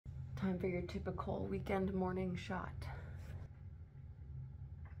Time for your typical weekend morning shot.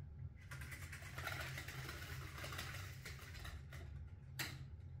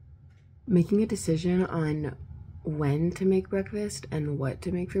 Making a decision on when to make breakfast and what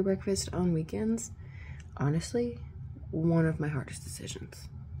to make for breakfast on weekends, honestly, one of my hardest decisions,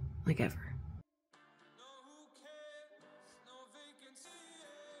 like ever.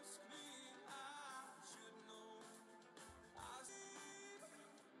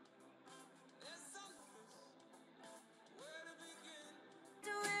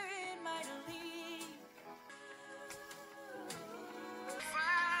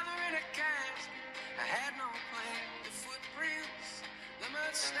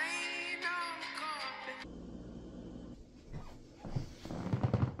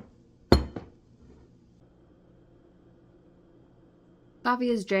 Coffee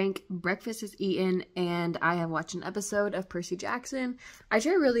is drank, breakfast is eaten, and I have watched an episode of Percy Jackson. I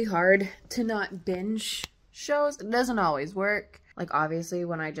try really hard to not binge shows. It doesn't always work. Like, obviously,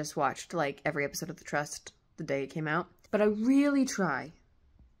 when I just watched, like, every episode of The Trust the day it came out. But I really try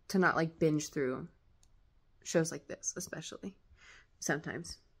to not, like, binge through shows like this, especially.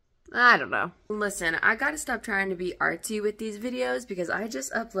 Sometimes. I don't know. Listen, I gotta stop trying to be artsy with these videos because I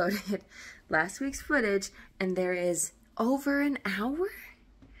just uploaded last week's footage and there is over an hour?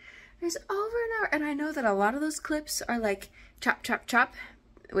 There's over an hour. And I know that a lot of those clips are like chop, chop, chop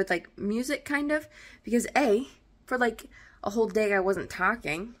with like music kind of. Because A, for like a whole day I wasn't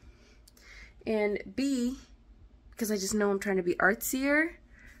talking. And B, because I just know I'm trying to be artsier.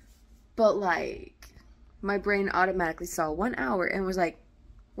 But like, my brain automatically saw 1 hour and was like,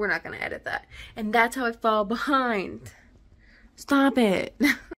 we're not going to edit that. And that's how I fall behind. Stop it.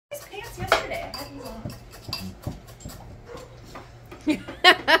 These pants yesterday. I had these on. You're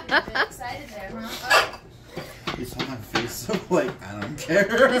excited there, huh? You saw my face, so like, I don't care.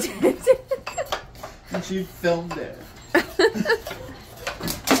 And she filmed it.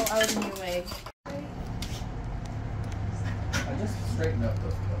 Oh, I was in your way. I just straightened up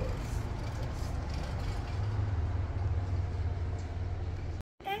those pillows.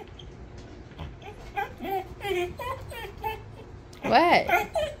 What?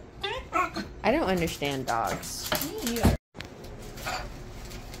 I don't understand dogs. Me either.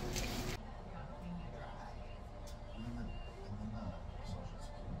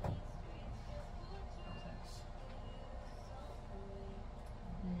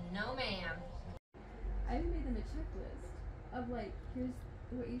 No, ma'am. I even made them a checklist of like, here's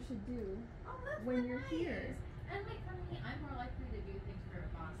what you should do when you're here. And like for me, I'm more likely to do things for a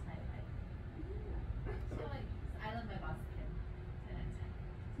boss type. So like, I love my boss 10 out of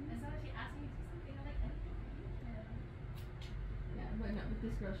 10. And so if she asks me to do something, I'm like, Yeah, but no, with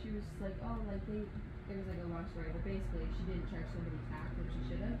this girl, she was like, oh, like it was like a long story, but basically she didn't charge somebody tax, which she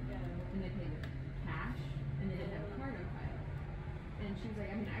should have, and they paid with cash, and they didn't have a card on file. And she was like,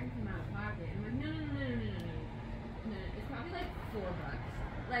 I mean, I can come out of pocket. And I'm like, no. It's probably like $4.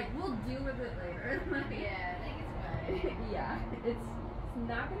 Like, we'll deal with it later. Like, yeah, I think it's fine. Yeah, it's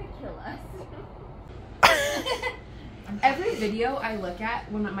not gonna kill us. Every video I look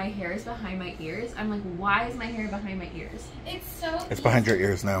at when my hair is behind my ears, I'm like, why is my hair behind my ears? It's so It's behind your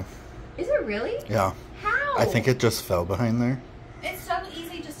ears now. Is it really? Yeah. How? I think it just fell behind there. It's so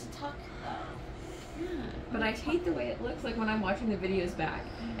easy just to tuck though. Yeah, but I hate the way it looks like when I'm watching the videos back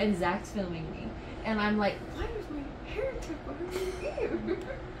and Zach's filming me. And I'm like, why is my hair tucked behind my ear?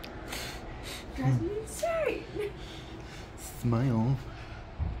 Drives me insane. Smile.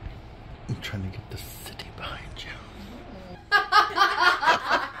 I'm trying to get the city behind you. I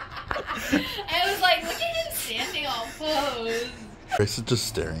was like, look at him standing all posed. Grace is just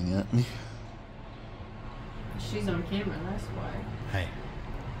staring at me. She's on camera, that's why. Hey.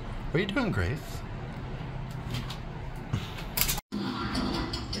 What are you doing, Grace?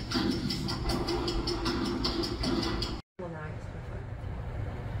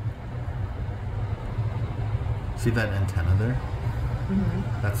 See that antenna there?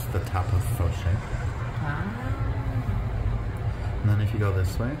 Mm-hmm. That's the top of faux shape. Ah. And then if you go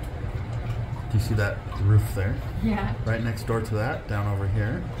this way, do you see that roof there? Yeah. Right next door to that, down over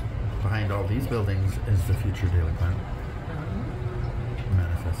here, behind all these buildings is the future Daily Planet.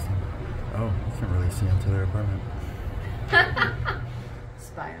 Manifesting. Oh, you can't really see into their apartment.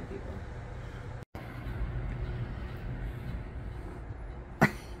 Spy on people.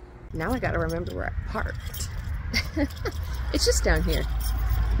 Now I gotta remember where I parked. It's just down here.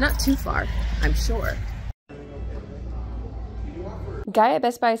 Not too far, I'm sure. Guy at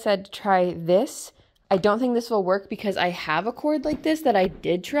Best Buy said to try this. I don't think this will work because I have a cord like this that I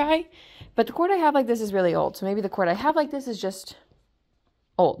did try. But the cord I have like this is really old. So maybe the cord I have like this is just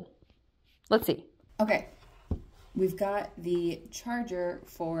old. Let's see. Okay, we've got the charger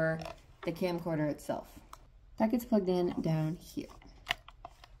for the camcorder itself. That gets plugged in down here.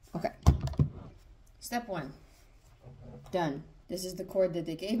 Okay, step one, done. This is the cord that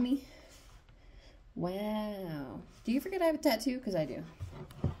they gave me. Wow. Do you forget I have a tattoo? Because I do.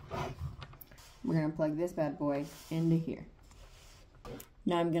 We're going to plug this bad boy into here.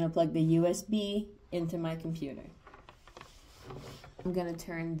 Now I'm going to plug the USB into my computer. I'm going to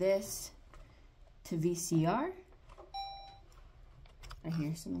turn this to VCR. I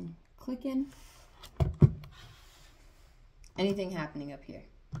hear someone clicking. Anything happening up here?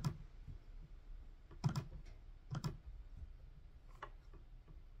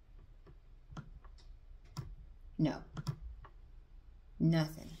 No.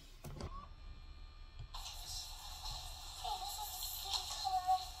 Nothing.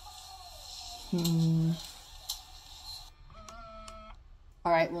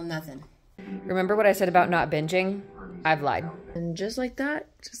 All right, well, nothing. Remember what I said about not binging? I've lied. And just like that,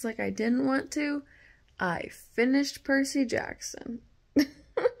 just like I didn't want to, I finished Percy Jackson.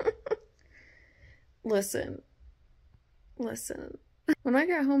 Listen. When I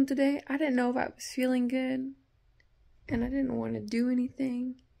got home today, I didn't know if I was feeling good. And I didn't want to do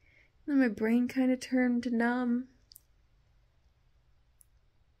anything. And my brain kind of turned numb.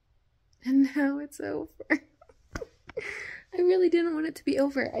 And now it's over. I really didn't want it to be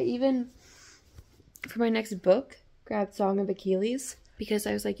over. I even, for my next book, grabbed Song of Achilles. Because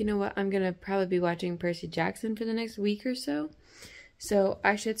I was like, you know what? I'm going to probably be watching Percy Jackson for the next week or so. So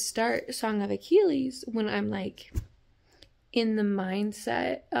I should start Song of Achilles when I'm like in the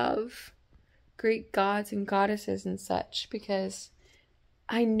mindset of Greek gods and goddesses and such, because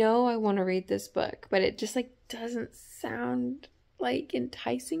I know I want to read this book, but it just like doesn't sound like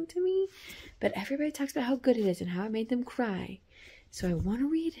enticing to me. But everybody talks about how good it is and how it made them cry, so I want to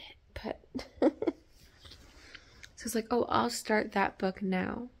read it. But so it's like, oh, I'll start that book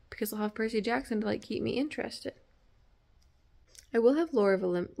now because I'll have Percy Jackson to like keep me interested. I will have Lore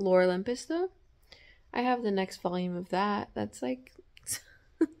Olympus though. I have the next volume of that. That's like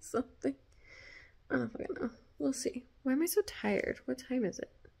something. I don't fucking know. We'll see. Why am I so tired? What time is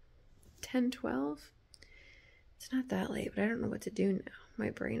it? 10:12? It's not that late, but I don't know what to do now. My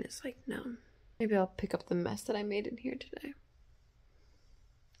brain is like numb. Maybe I'll pick up the mess that I made in here today.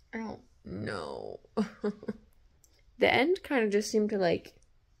 I don't know. The end kind of just seemed to like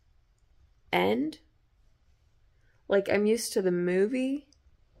end. Like I'm used to the movie,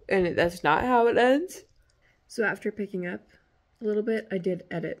 and that's not how it ends. So after picking up a little bit, I did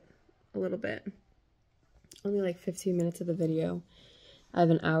edit a little bit. Only like 15 minutes of the video. I have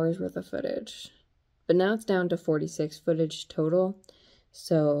an hour's worth of footage. But now it's down to 46 footage total.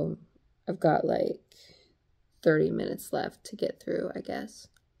 So I've got like 30 minutes left to get through, I guess.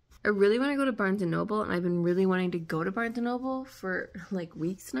 I really want to go to Barnes & Noble, and I've been really wanting to go to Barnes & Noble for like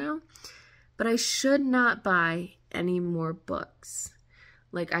weeks now. But I should not buy any more books.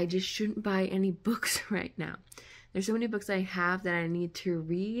 Like, I just shouldn't buy any books right now. There's so many books I have that I need to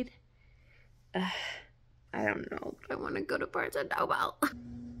read. I don't know. I want to go to Barnes & Noble.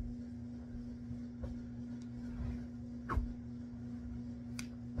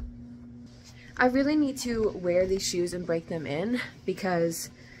 I really need to wear these shoes and break them in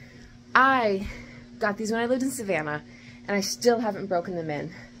because I got these when I lived in Savannah and I still haven't broken them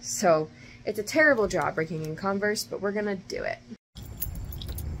in. So it's a terrible job breaking in Converse, but we're gonna do it.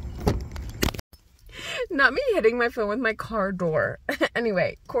 Not me hitting my phone with my car door.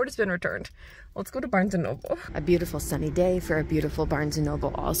 Anyway, cord has been returned. Let's go to Barnes & Noble. A beautiful sunny day for a beautiful Barnes &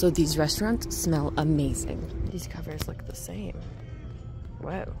 Noble. Also, these restaurants smell amazing. These covers look the same.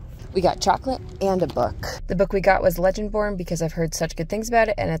 Whoa. We got chocolate and a book. The book we got was Legendborn because I've heard such good things about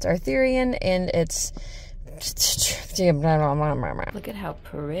it, and it's Arthurian, and it's... Look at how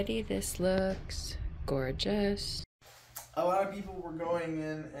pretty this looks. Gorgeous. A lot of people were going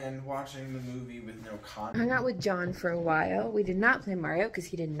in and watching the movie with no content. Hung out with John for a while. We did not play Mario because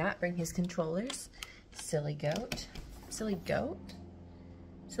he did not bring his controllers. Silly goat. Silly goat?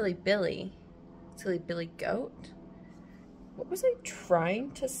 Silly Billy. Silly Billy goat? What was I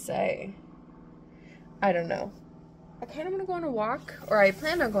trying to say? I don't know. I kind of want to go on a walk, or I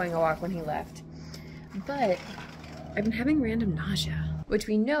planned on going on a walk when he left. But I've been having random nausea, which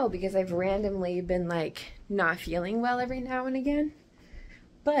we know because I've randomly been like not feeling well every now and again.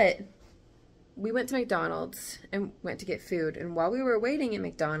 But we went to McDonald's and went to get food, and while we were waiting at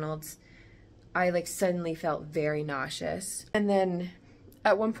McDonald's, I like suddenly felt very nauseous. And then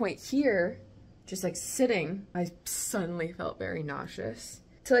at one point here, just like sitting, I suddenly felt very nauseous.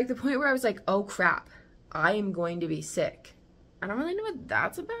 To like the point where I was like, oh crap, I am going to be sick. I don't really know what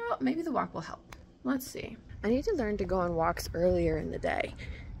that's about. Maybe the walk will help. Let's see. I need to learn to go on walks earlier in the day.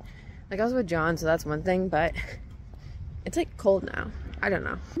 Like, I was with John, so that's one thing, but it's like cold now. I don't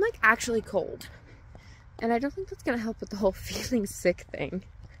know. I'm like actually cold. And I don't think that's gonna help with the whole feeling sick thing.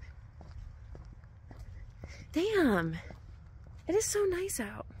 Damn. It is so nice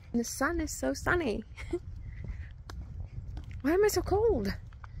out. And the sun is so sunny. Why am I so cold?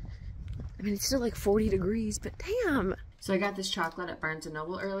 I mean, it's still like 40 degrees, but damn. So I got this chocolate at Barnes &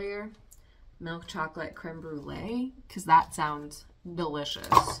 Noble earlier. Milk chocolate creme brulee, because that sounds delicious.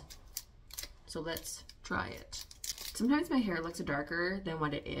 So let's try it. Sometimes my hair looks darker than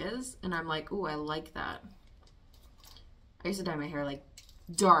what it is, and I'm like, ooh, I like that. I used to dye my hair like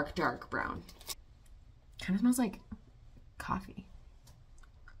dark, dark brown. Kind of smells like coffee.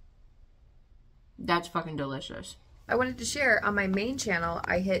 That's fucking delicious. I wanted to share on my main channel,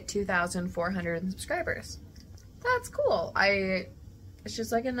 I hit 2,400 subscribers. That's cool. It's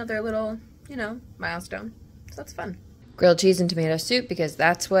just like another little, you know, milestone. So that's fun. Grilled cheese and tomato soup because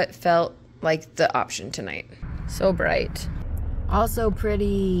that's what felt like the option tonight. So bright. Also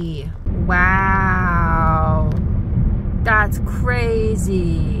pretty. Wow. That's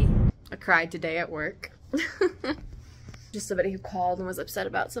crazy. I cried today at work. Just somebody who called and was upset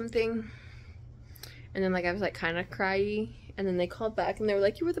about something. And then like I was like kind of cryy. And then they called back and they were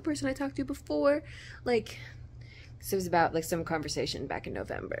like, you were the person I talked to before. Like, so it was about like some conversation back in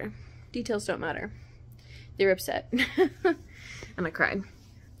November. Details don't matter. They were upset. And I cried.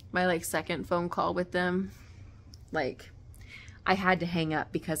 My like second phone call with them, like I had to hang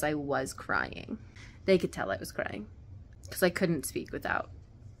up because I was crying. They could tell I was crying because I couldn't speak without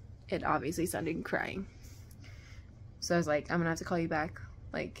it obviously sounding crying. So I was like, I'm gonna have to call you back.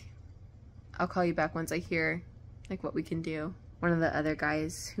 Like, I'll call you back once I hear like what we can do. One of the other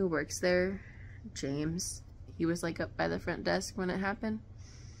guys who works there, James, he was like up by the front desk when it happened.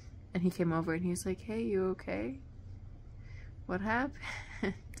 And he came over and he was like, hey, you okay? What happened?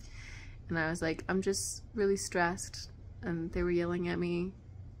 And I was like, I'm just really stressed. And they were yelling at me.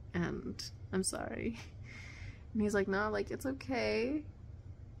 And I'm sorry. And he's like, no, like, it's okay.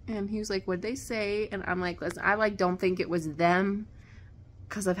 And he was like, what'd they say? And I'm like, listen, I like don't think it was them.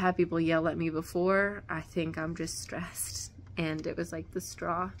 Because I've had people yell at me before. I think I'm just stressed. And it was like the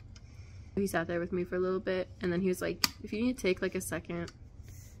straw. He sat there with me for a little bit. And then he was like, if you need to take like a second,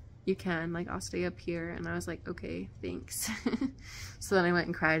 you can, like, I'll stay up here. And I was like, okay, thanks. So then I went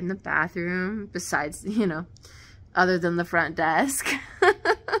and cried in the bathroom, besides, you know, other than the front desk.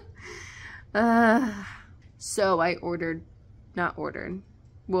 So I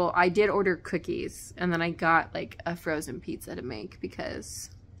well, I did order cookies, and then I got like a frozen pizza to make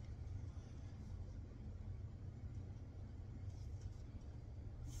because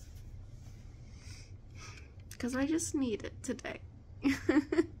I just need it today.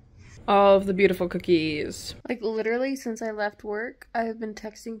 All of the beautiful cookies. Like literally since I left work, I have been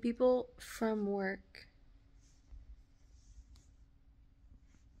texting people from work.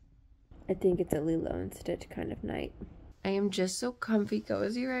 I think it's a Lilo and Stitch kind of night. I am just so comfy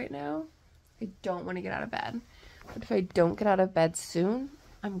cozy right now. I don't want to get out of bed. But if I don't get out of bed soon,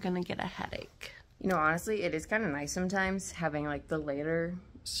 I'm gonna get a headache. You know, honestly, it is kind of nice sometimes having like the later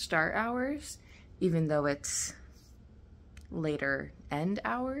start hours, even though it's later end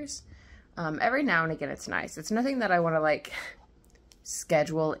hours. Every now and again it's nice. It's nothing that I want to like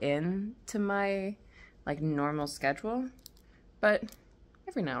schedule in to my like normal schedule, but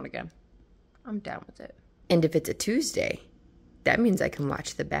every now and again I'm down with it. And if it's a Tuesday, that means I can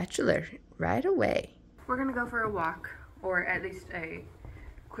watch The Bachelor right away. We're gonna go for a walk, or at least a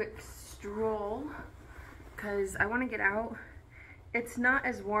quick stroll, because I want to get out. It's not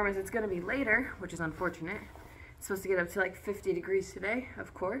as warm as it's gonna be later, which is unfortunate. It's supposed to get up to like 50 degrees today,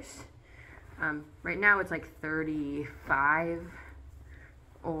 of course. Right now it's like 35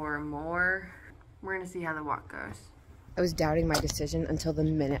 or more. We're gonna see how the walk goes. I was doubting my decision until the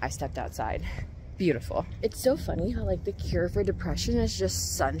minute I stepped outside. Beautiful. It's so funny how like the cure for depression is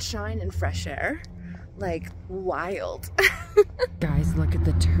just sunshine and fresh air. Like, wild. Guys, look at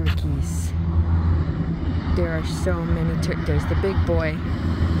the turkeys. There are so many turkeys. There's the big boy.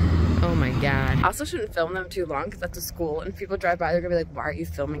 Oh my god. I also shouldn't film them too long because that's a school, and if people drive by, they're gonna be like, why are you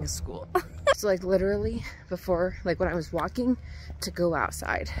filming a school? So like literally before, like when I was walking to go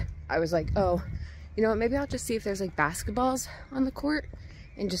outside, I was like, oh, you know what, maybe I'll just see if there's like basketballs on the court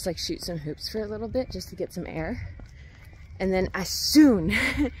and just like shoot some hoops for a little bit just to get some air. And then as soon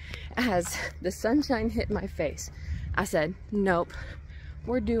as the sunshine hit my face, I said, nope,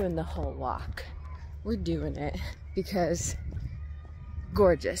 we're doing the whole walk. We're doing it because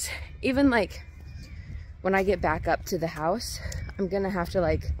gorgeous. Even like when I get back up to the house, I'm gonna have to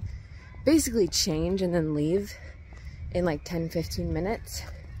like basically change and then leave in like 10-15 minutes.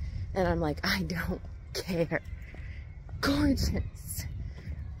 And I'm like, I don't care. Gorgeous.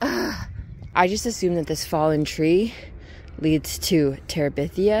 I just assume that this fallen tree leads to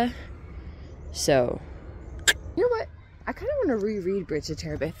Terabithia. So, you know what? I kind of want to reread Bridge to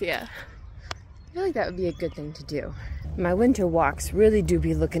Terabithia. I feel like that would be a good thing to do. My winter walks really do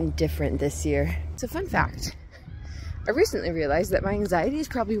be looking different this year. It's a fun fact. I recently realized that my anxiety is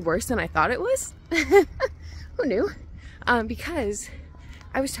probably worse than I thought it was. Who knew? Because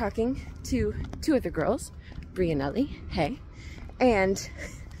I was talking to two other girls, Brie and Ellie, hey, and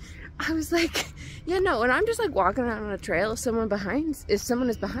I was like, yeah, no, when I'm just like walking around on a trail, if someone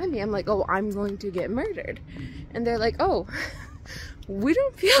is behind me, I'm like, oh, I'm going to get murdered. And they're like, oh, we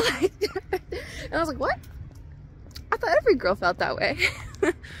don't feel like that. And I was like, what? I thought every girl felt that way.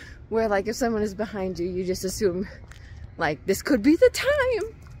 Where like if someone is behind you, you just assume like this could be the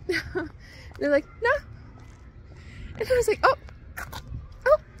time. They're like, no. And I was like, oh.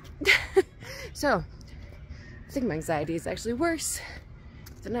 So I think my anxiety is actually worse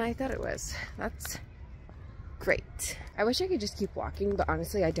than I thought it was. That's great. I wish I could just keep walking, but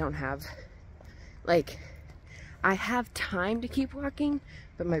honestly I don't have, like, I have time to keep walking,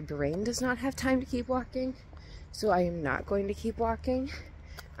 but my brain does not have time to keep walking. So I am not going to keep walking.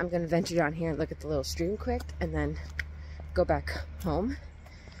 I'm going to venture down here and look at the little stream quick and then go back home.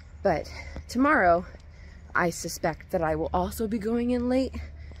 But tomorrow, I suspect that I will also be going in late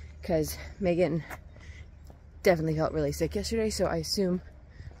because Megan definitely felt really sick yesterday. So I assume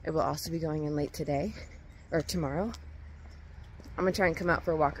I will also be going in late today or tomorrow. I'm going to try and come out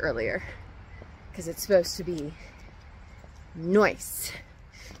for a walk earlier because it's supposed to be nice.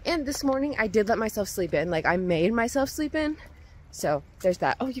 And this morning I did let myself sleep in. Like I made myself sleep in. So there's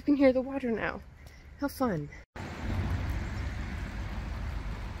that. Oh, you can hear the water now. How fun.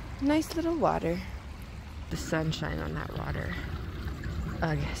 Nice little water. The sunshine on that water.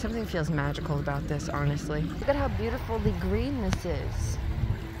 Ugh, something feels magical about this, honestly. Look at how beautifully green this is.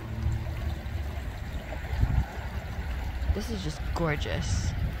 This is just gorgeous.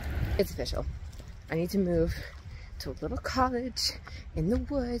 It's official. I need to move to a little cottage in the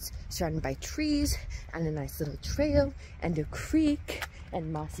woods, surrounded by trees and a nice little trail and a creek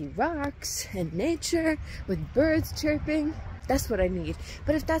and mossy rocks and nature with birds chirping. That's what I need.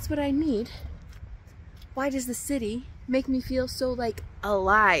 But if that's what I need, why does the city make me feel so like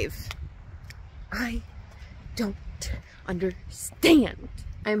alive? I don't understand.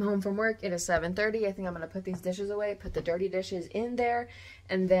 I'm home from work. It is 7:30. I think I'm gonna put these dishes away, put the dirty dishes in there,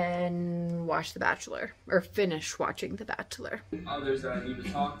 and then watch The Bachelor, or finish watching The Bachelor. Others that I need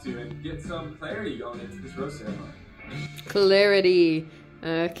to talk to and get some clarity going into this rose ceremony. Clarity.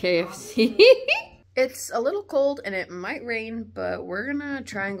 KFC. It's a little cold and it might rain, but we're gonna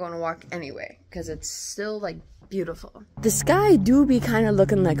try and go on a walk anyway, because it's still like beautiful. The sky do be kind of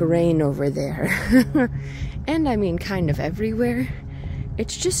looking like rain over there. And I mean kind of everywhere.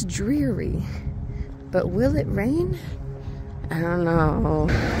 It's just dreary. But will it rain? I don't know.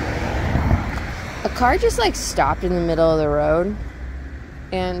 A car just like stopped in the middle of the road,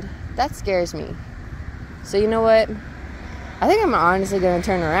 and that scares me. So you know what? I think I'm honestly gonna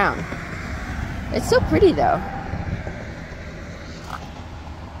turn around. It's so pretty though.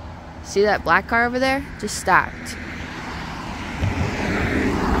 See that black car over there? Just stopped.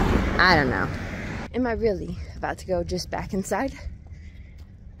 I don't know. Am I really about to go just back inside?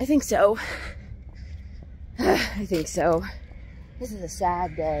 I think so. I think so. This is a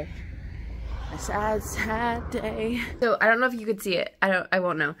sad day. A sad, sad day. So I don't know if you could see it. I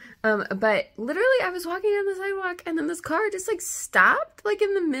won't know. But literally I was walking down the sidewalk and then this car just like stopped like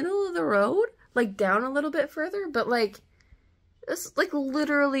in the middle of the road, like down a little bit further, but like this like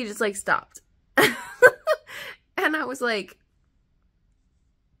literally just like stopped. And I was like,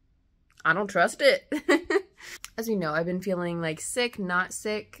 I don't trust it. As you know, I've been feeling like sick, not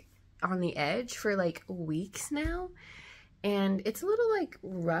sick, on the edge for like weeks now. And it's a little like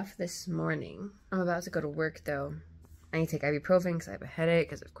rough this morning. I'm about to go to work though. I need to take ibuprofen because I have a headache,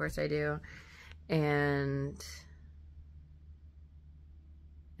 because of course I do. And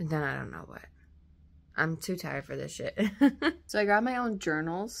then I don't know what. I'm too tired for this shit. So I grabbed my own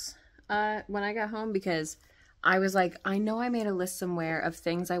journals when I got home, because I was like, I know I made a list somewhere of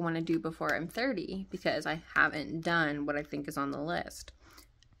things I want to do before I'm 30, because I haven't done what I think is on the list.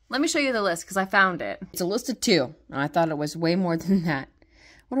 Let me show you the list, because I found it. It's a list of 2, and I thought it was way more than that.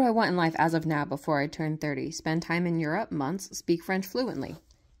 What do I want in life as of now before I turn 30? Spend time in Europe, months, speak French fluently.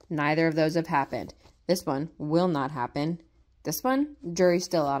 Neither of those have happened. This one will not happen. This one, jury's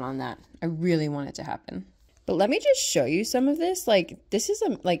still out on that. I really want it to happen. But let me just show you some of this. Like, this is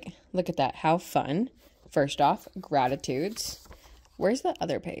like, look at that. How fun. First off, gratitudes. Where's the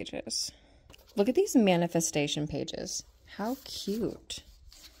other pages? Look at these manifestation pages. How cute.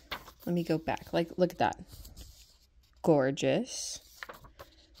 Let me go back. Like, look at that. Gorgeous.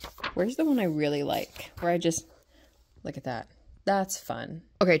 Where's the one I really like? Where I just, look at that. That's fun.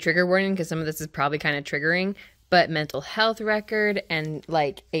 Okay, trigger warning, because some of this is probably kind of triggering, but mental health record and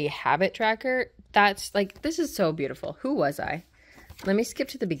like a habit tracker, that's like, this is so beautiful. Who was I? Let me skip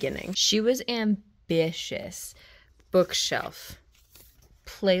to the beginning. She was ambitious. Bookshelf.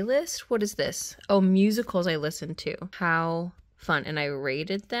 Playlist? What is this? Oh, musicals I listened to. How fun. And I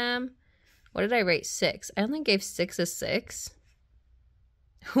rated them. What did I rate? 6. I only gave 6 a 6.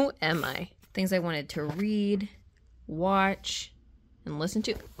 Who am I? Things I wanted to read, watch, and listen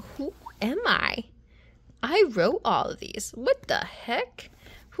to. Who am I? I wrote all of these. What the heck?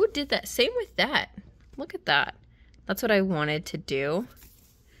 Who did that? Same with that. Look at that. That's what I wanted to do.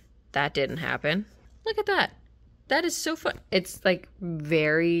 That didn't happen. Look at that. That is so fun. It's like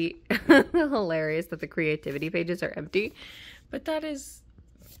very hilarious that the creativity pages are empty, but that is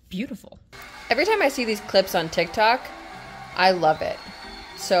beautiful. Every time I see these clips on TikTok, I love it.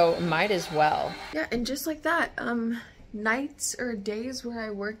 So might as well. Yeah, and just like that, nights or days where I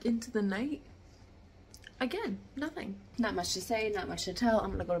work into the night, again, nothing. Not much to say, not much to tell.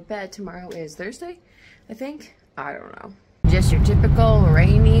 I'm gonna go to bed. Tomorrow is Thursday, I think. I don't know. Just your typical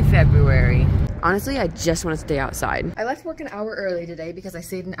rainy February. Honestly, I just want to stay outside. I left work an hour early today because I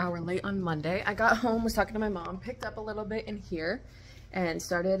stayed an hour late on Monday. I got home, was talking to my mom, picked up a little bit in here, and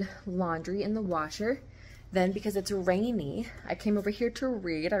started laundry in the washer. Then, because it's rainy, I came over here to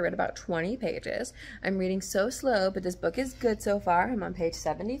read. I read about 20 pages. I'm reading so slow, but this book is good so far. I'm on page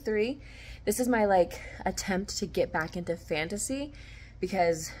 73. This is my, like, attempt to get back into fantasy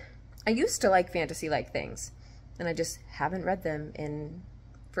because I used to like fantasy-like things, and I just haven't read them in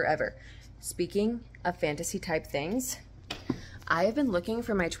forever. Speaking of fantasy-type things, I have been looking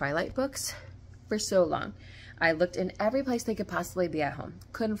for my Twilight books for so long. I looked in every place they could possibly be at home.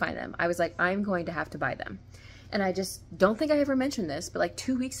 Couldn't find them. I was like, I'm going to have to buy them. And I just don't think I ever mentioned this, but like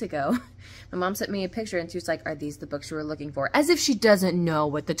 2 weeks ago, my mom sent me a picture and she was like, are these the books you were looking for? As if she doesn't know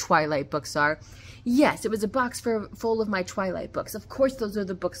what the Twilight books are. Yes, it was a box full of my Twilight books. Of course, those are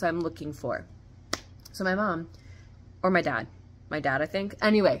the books I'm looking for. So my mom, or my dad, I think.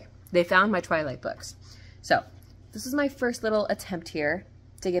 Anyway, they found my Twilight books. So this is my first little attempt here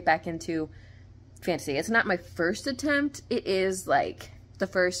to get back into fantasy. It's not my first attempt. It is like the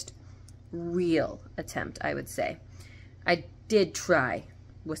first real attempt, I would say. I did try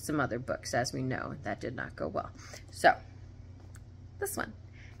with some other books, as we know. That did not go well. So this one,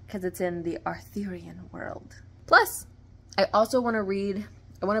 because it's in the Arthurian world. Plus, I also want to read,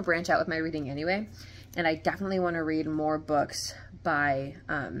 I want to branch out with my reading anyway, and I definitely want to read more books by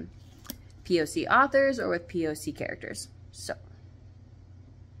POC authors or with POC characters. So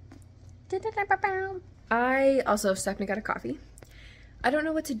I also Stephanie got a coffee. I don't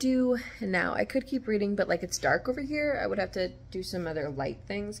know what to do now. I could keep reading, but like it's dark over here. I would have to do some other light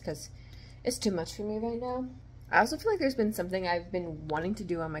things because it's too much for me right now. I also feel like there's been something I've been wanting to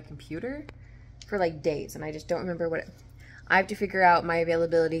do on my computer for like days, and I just don't remember what it... I have to figure out my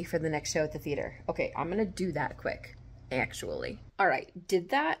availability for the next show at the theater. Okay, I'm gonna do that quick, actually. All right, did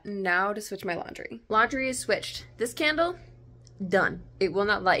that. Now to switch my laundry. Laundry is switched. This candle, done. It will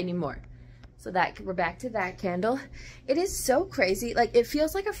not light anymore. So that we're back to that candle. It is so crazy. Like, it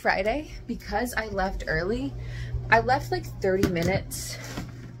feels like a Friday because I left early. I left like 30 minutes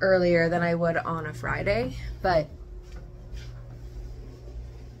earlier than I would on a Friday, but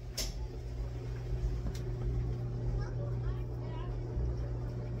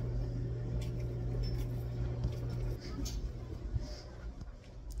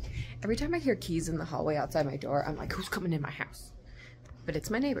every time I hear keys in the hallway outside my door, I'm like, who's coming in my house? But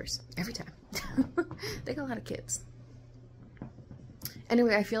it's my neighbors every time. They got a lot of kids.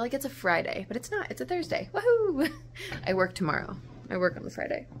 Anyway, I feel like it's a Friday, but it's not. It's a Thursday. Woohoo! I work tomorrow. I work on the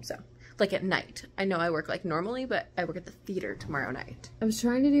Friday, so like at night. I know I work like normally, but I work at the theater tomorrow night. I was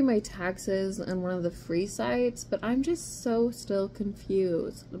trying to do my taxes on one of the free sites, but I'm just so still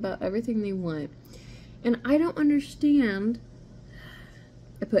confused about everything they want. And I don't understand.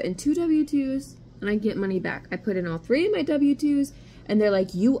 I put in 2 W-2s and I get money back. I put in all 3 of my W-2s and they're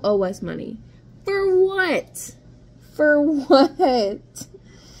like, you owe us money. For what? For what?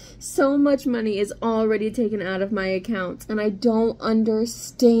 So much money is already taken out of my account and I don't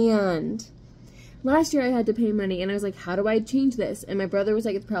understand. Last year I had to pay money, and I was like, how do I change this? And my brother was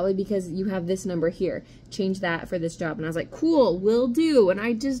like, it's probably because you have this number here. Change that for this job. And I was like, cool, will do. And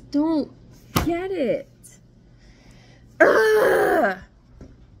I just don't get it. Ugh!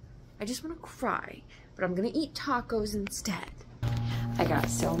 I just want to cry, but I'm going to eat tacos instead. I got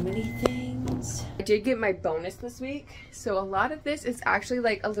so many things. I did get my bonus this week, so a lot of this is actually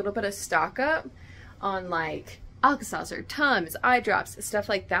like a little bit of stock up on like Alka-Seltzer, Tums, eye drops, stuff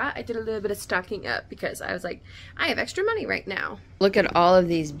like that. I did a little bit of stocking up because I was like, I have extra money right now. Look at all of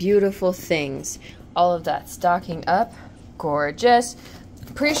these beautiful things. All of that stocking up. Gorgeous.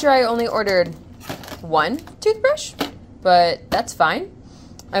 Pretty sure I only ordered one toothbrush, but that's fine.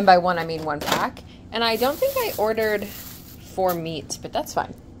 And by one, I mean 1 pack. And I don't think I ordered 4 meats, but that's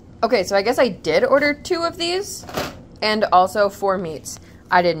fine. Okay, so I guess I did order 2 of these and also 4 meats.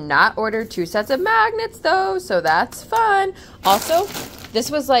 I did not order 2 sets of magnets though, so that's fun. Also, this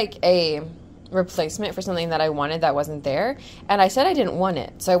was like a replacement for something that I wanted that wasn't there, and I said I didn't want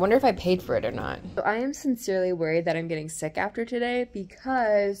it, so I wonder if I paid for it or not. So I am sincerely worried that I'm getting sick after today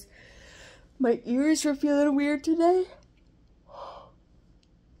because my ears are feeling weird today.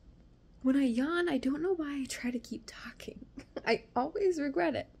 When I yawn, I don't know why I try to keep talking. I always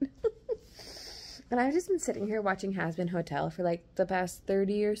regret it. And I've just been sitting here watching Has Been Hotel for like the past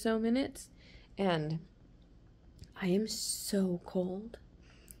 30 or so minutes. And I am so cold.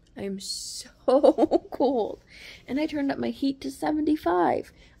 I am so cold. And I turned up my heat to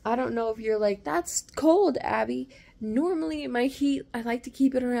 75. I don't know if you're like, that's cold, Abby. Normally my heat, I like to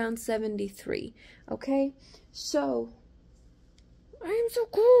keep it around 73. Okay? So, I am so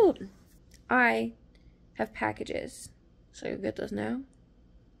cold. I have packages. So you'll get those now?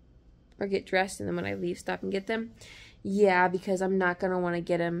 Or get dressed and then when I leave, stop and get them? Yeah, because I'm not going to want to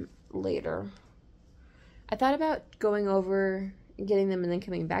get them later. I thought about going over and getting them and then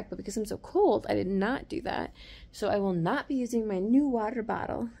coming back, but because I'm so cold, I did not do that. So I will not be using my new water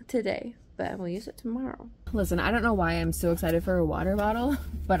bottle today, but I will use it tomorrow. Listen, I don't know why I'm so excited for a water bottle,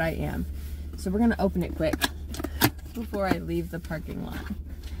 but I am. So we're going to open it quick before I leave the parking lot.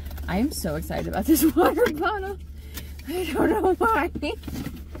 I am so excited about this water bottle. I don't know why.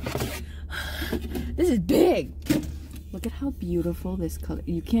 This is big. Look at how beautiful this color.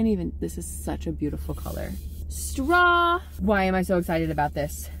 You can't even, this is such a beautiful color. Straw. Why am I so excited about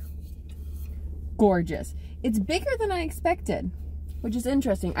this? Gorgeous. It's bigger than I expected, which is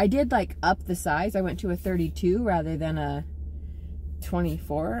interesting. I did like up the size. I went to a 32 rather than a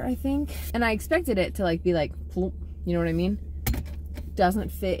 24, I think. And I expected it to like be like, you know what I mean?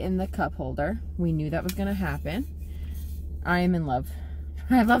 Doesn't fit in the cup holder. We knew that was gonna happen. I am in love.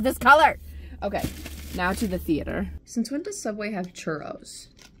 I love this color. Okay, now to the theater. Since when does Subway have churros?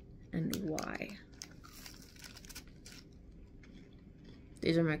 And why?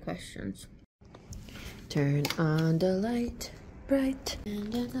 These are my questions. Turn on the light, bright,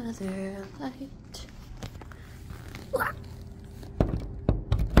 and another light.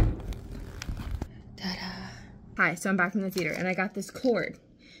 Ta-da. Hi, so I'm back from the theater, and I got this cord.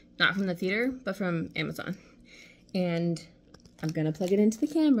 Not from the theater, but from Amazon. And I'm gonna plug it into the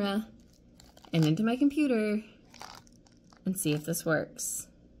camera and into my computer and see if this works.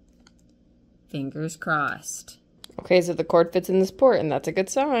 Fingers crossed. Okay, so the cord fits in this port, and that's a good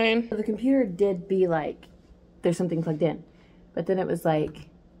sign. The computer did be like, there's something plugged in. But then it was like,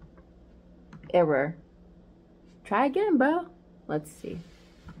 error. Try again, bro. Let's see.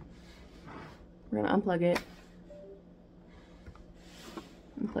 We're gonna unplug it.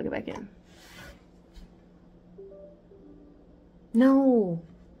 And plug it back in. No.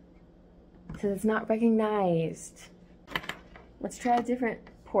 Because it's not recognized. Let's try a different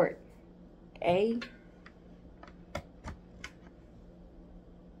port. A.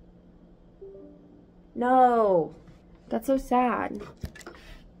 No. That's so sad.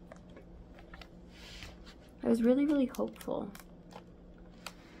 I was really, really hopeful.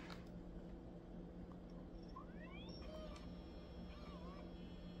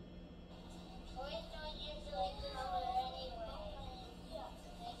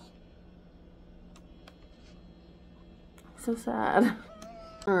 So sad.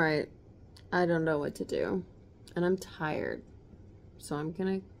 All right, I don't know what to do, and I'm tired, so I'm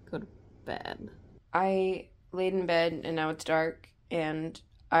gonna go to bed. I laid in bed, and now it's dark, and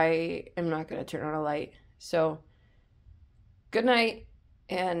I am not gonna turn on a light. So, good night,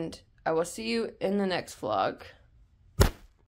 and I will see you in the next vlog.